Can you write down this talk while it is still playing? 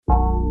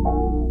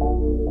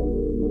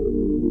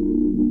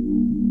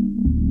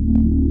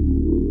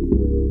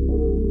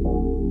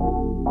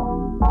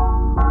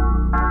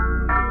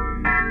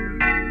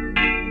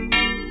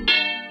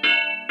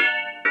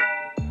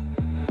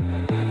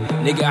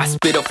Nigga, I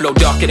spit a flow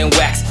darker than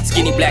wax.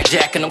 Skinny black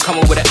jack and I'm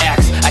coming with an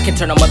axe. I can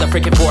turn a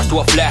motherfucking force to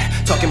a flat.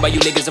 Talking about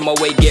you niggas in my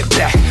way, get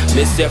black.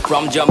 Mister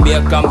from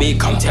Jamaica, me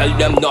come tell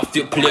them not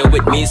to play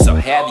with me. So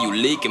have you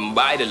leaking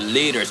by the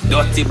leaders.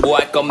 Dirty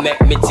boy, come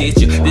make me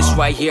teach you. This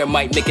right here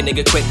might make a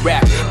nigga quick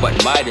rap, but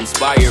might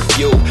inspire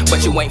few.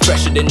 But you ain't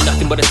fresher than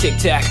nothing but a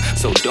tic-tac,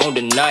 so don't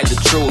deny the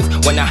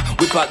truth. When I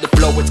whip out the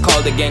flow, it's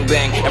called a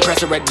gangbang. And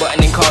press a red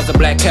button and cause a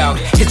blackout.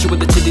 Hit you with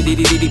the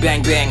titty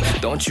bang bang.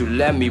 Don't you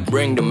let me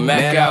bring the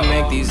Mac out. Man,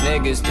 I make these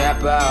niggas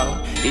tap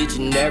out each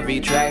and every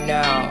track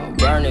now.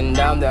 Burning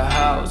down the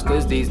house,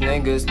 cause these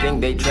niggas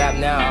think they trap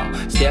now.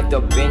 Stepped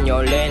up in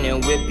your lane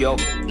and whip your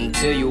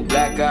until you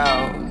black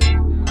out.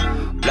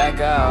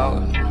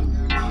 Blackout,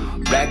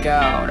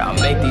 blackout. I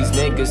make these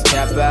niggas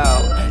tap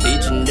out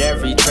each and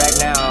every track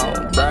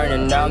now.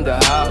 Burning down the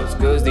house,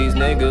 cause these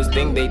niggas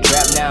think they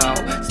trap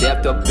now.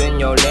 Stepped up in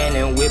your lane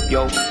and whip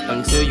yo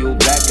until you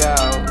black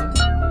out.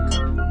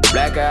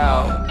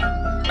 Blackout,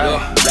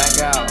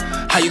 blackout.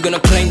 How you gonna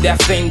claim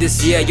that fame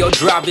this year? Your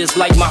drive is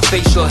like my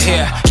facial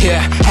hair.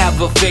 Here,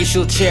 have a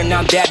facial chair.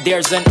 Now that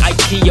there's an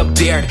IKEA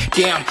beard.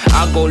 Damn,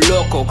 I go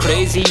loco,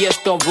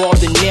 craziest of all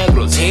the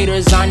negros.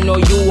 Haters, I know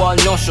you all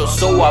no show,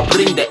 so I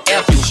bring the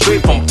FU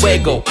straight from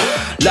Fuego.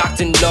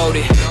 Locked and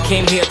loaded,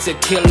 came here to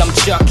kill, I'm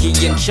Chucky.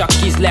 And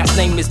Chucky's last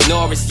name is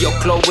Norris. Your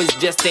clothes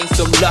just ain't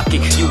so lucky.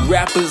 You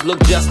rappers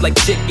look just like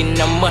chicken,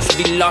 I must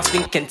be lost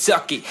in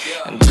Kentucky.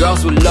 And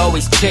girls will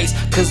always chase,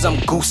 cause I'm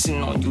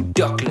goosing on you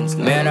ducklings.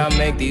 Man, I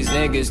make these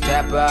niggas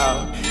tap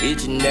out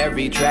each and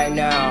every track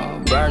now.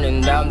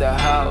 Burning down the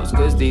house,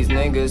 cause these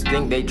niggas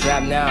think they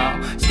trap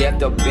now.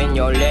 Stepped up in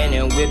your lane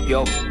and whip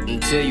yo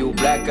until you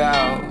black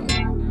out.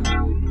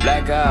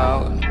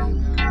 Blackout,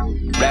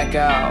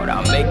 blackout.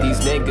 I make these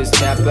niggas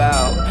tap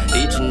out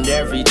each and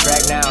every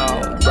track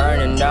now.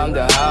 Burning down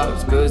the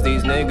house, cause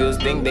these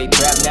niggas think they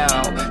trap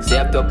now.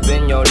 Stepped up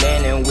in your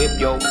lane and whip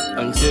yo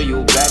until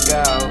you black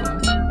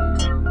out.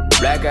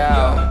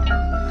 Blackout,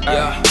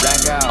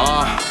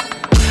 blackout.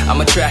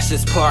 I'ma trash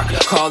this park,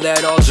 call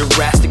that all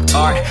Jurassic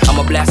art.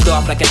 I'ma blast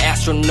off like an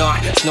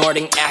astronaut,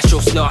 snorting astro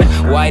snot,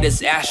 white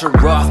as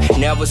Asheroth.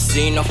 Never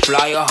seen a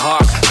flyer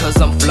hawk,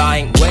 cause I'm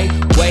flying way,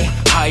 way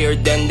higher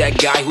than that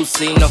guy who's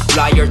seen a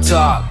flyer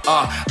talk.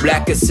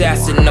 Black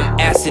assassin, I'm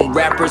assing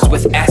rappers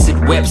with acid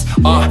whips.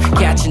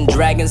 Catching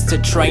dragons to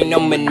train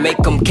them and make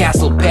them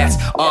castle pets.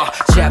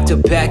 Chapter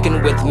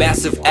packing with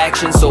massive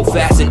action, so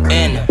fasten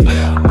in.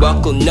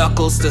 Buckle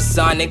knuckles to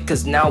Sonic,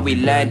 cause now we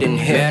landing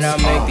hits. Man,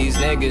 I make these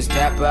niggas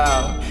tap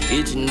out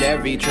each and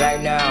every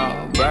track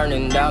now.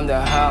 Burning down the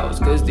house,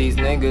 cause these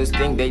niggas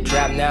think they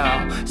trap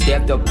now.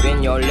 Stepped up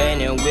in your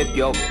lane and whip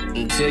yo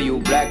until you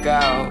black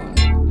out.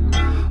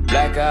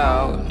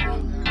 Blackout,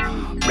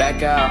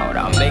 blackout.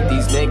 I make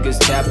these niggas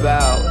tap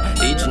out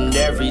each and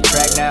every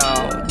track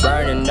now.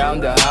 Burning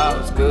down the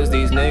house, cause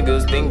these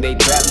niggas think they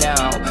trap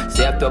now.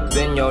 Stepped up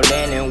in your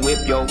lane and whip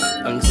yo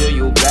until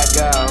you black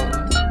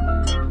out.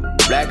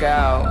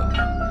 Blackout,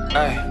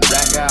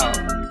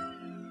 blackout.